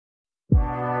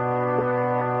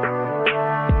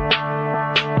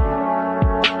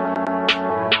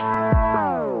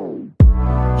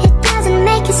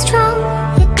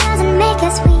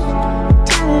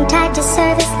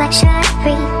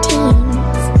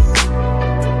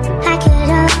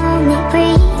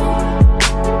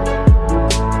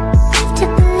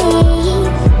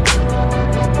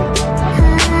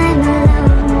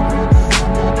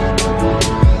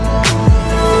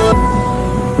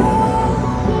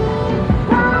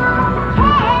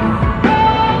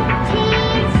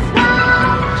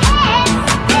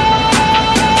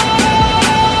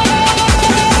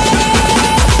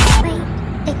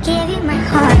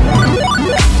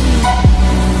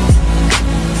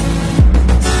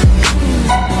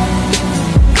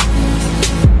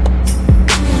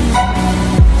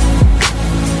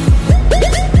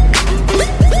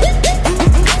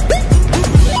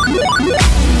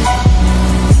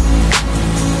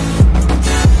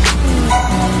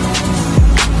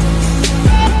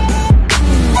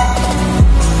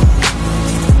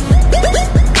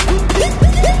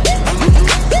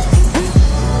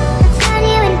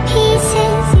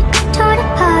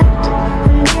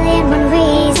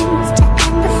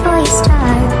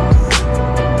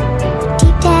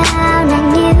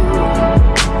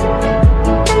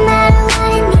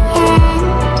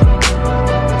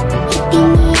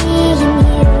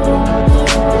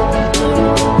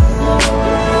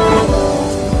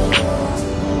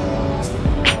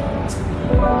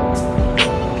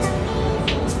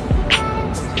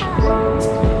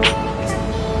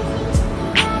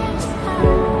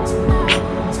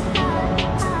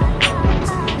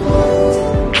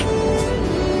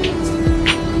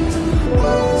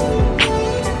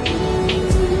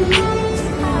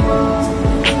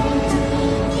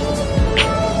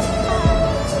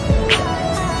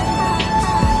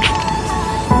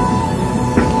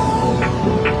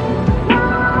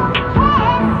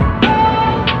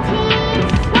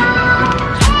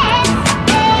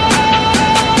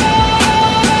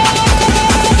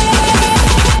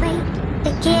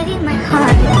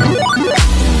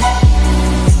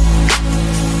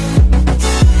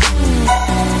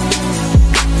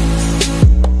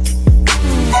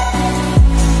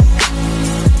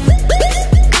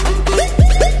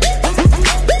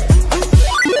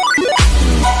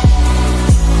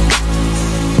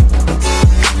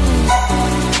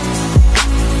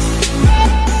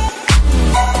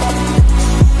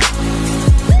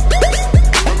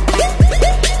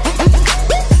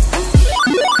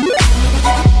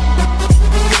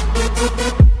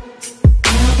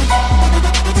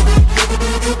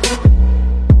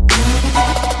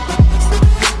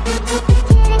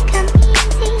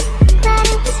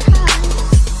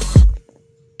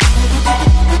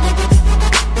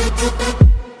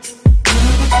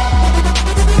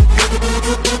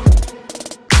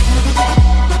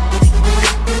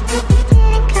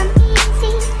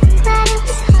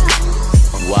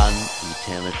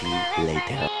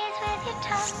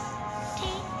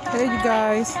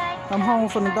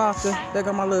from the doctor. They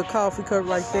got my little coffee cup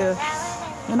right there.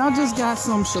 And I just got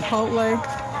some Chipotle.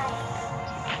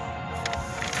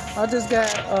 I just got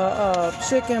a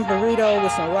chicken burrito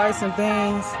with some rice and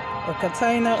beans, a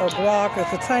container of guac, a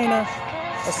container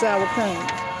of sour cream.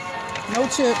 No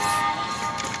chips.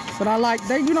 But I like,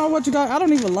 you know what you got? I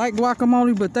don't even like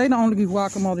guacamole, but they the only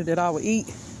guacamole that I would eat.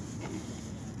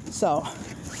 So,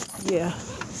 yeah.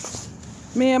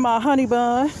 Me and my honey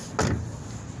bun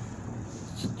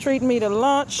treating me to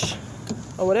lunch,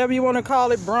 or whatever you want to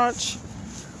call it, brunch.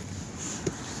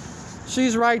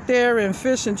 She's right there in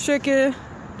Fish and Chicken.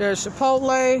 There's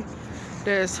Chipotle,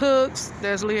 there's Hooks,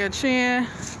 there's Leah Chin,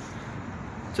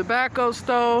 Tobacco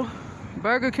Stove,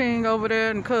 Burger King over there,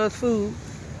 and Cuz Food.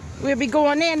 We'll be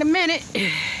going there in a minute.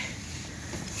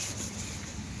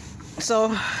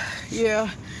 So,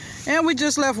 yeah. And we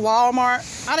just left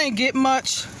Walmart. I didn't get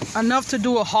much, enough to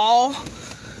do a haul.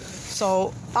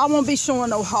 So, I won't be showing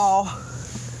no haul.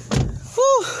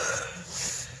 Whew.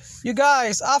 You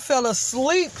guys, I fell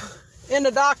asleep in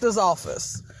the doctor's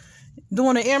office.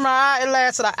 Doing an MRI, it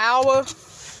lasted an hour.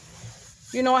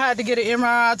 You know, I had to get an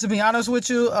MRI, to be honest with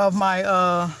you, of my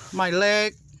my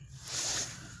leg.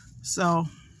 So,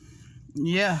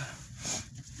 yeah.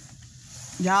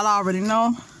 Y'all already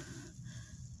know.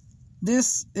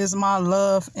 This is my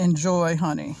love and joy,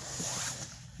 honey.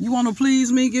 You want to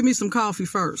please me? Give me some coffee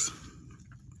first.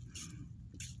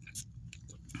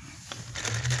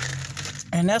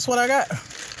 And that's what I got.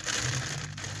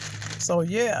 So,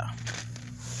 yeah.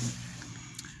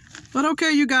 But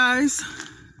okay, you guys.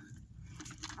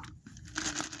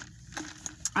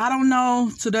 I don't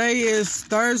know. Today is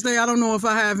Thursday. I don't know if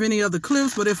I have any other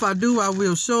clips, but if I do, I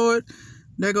will show it.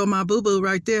 There go my boo-boo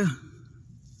right there.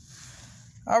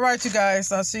 All right, you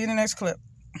guys. I'll see you in the next clip.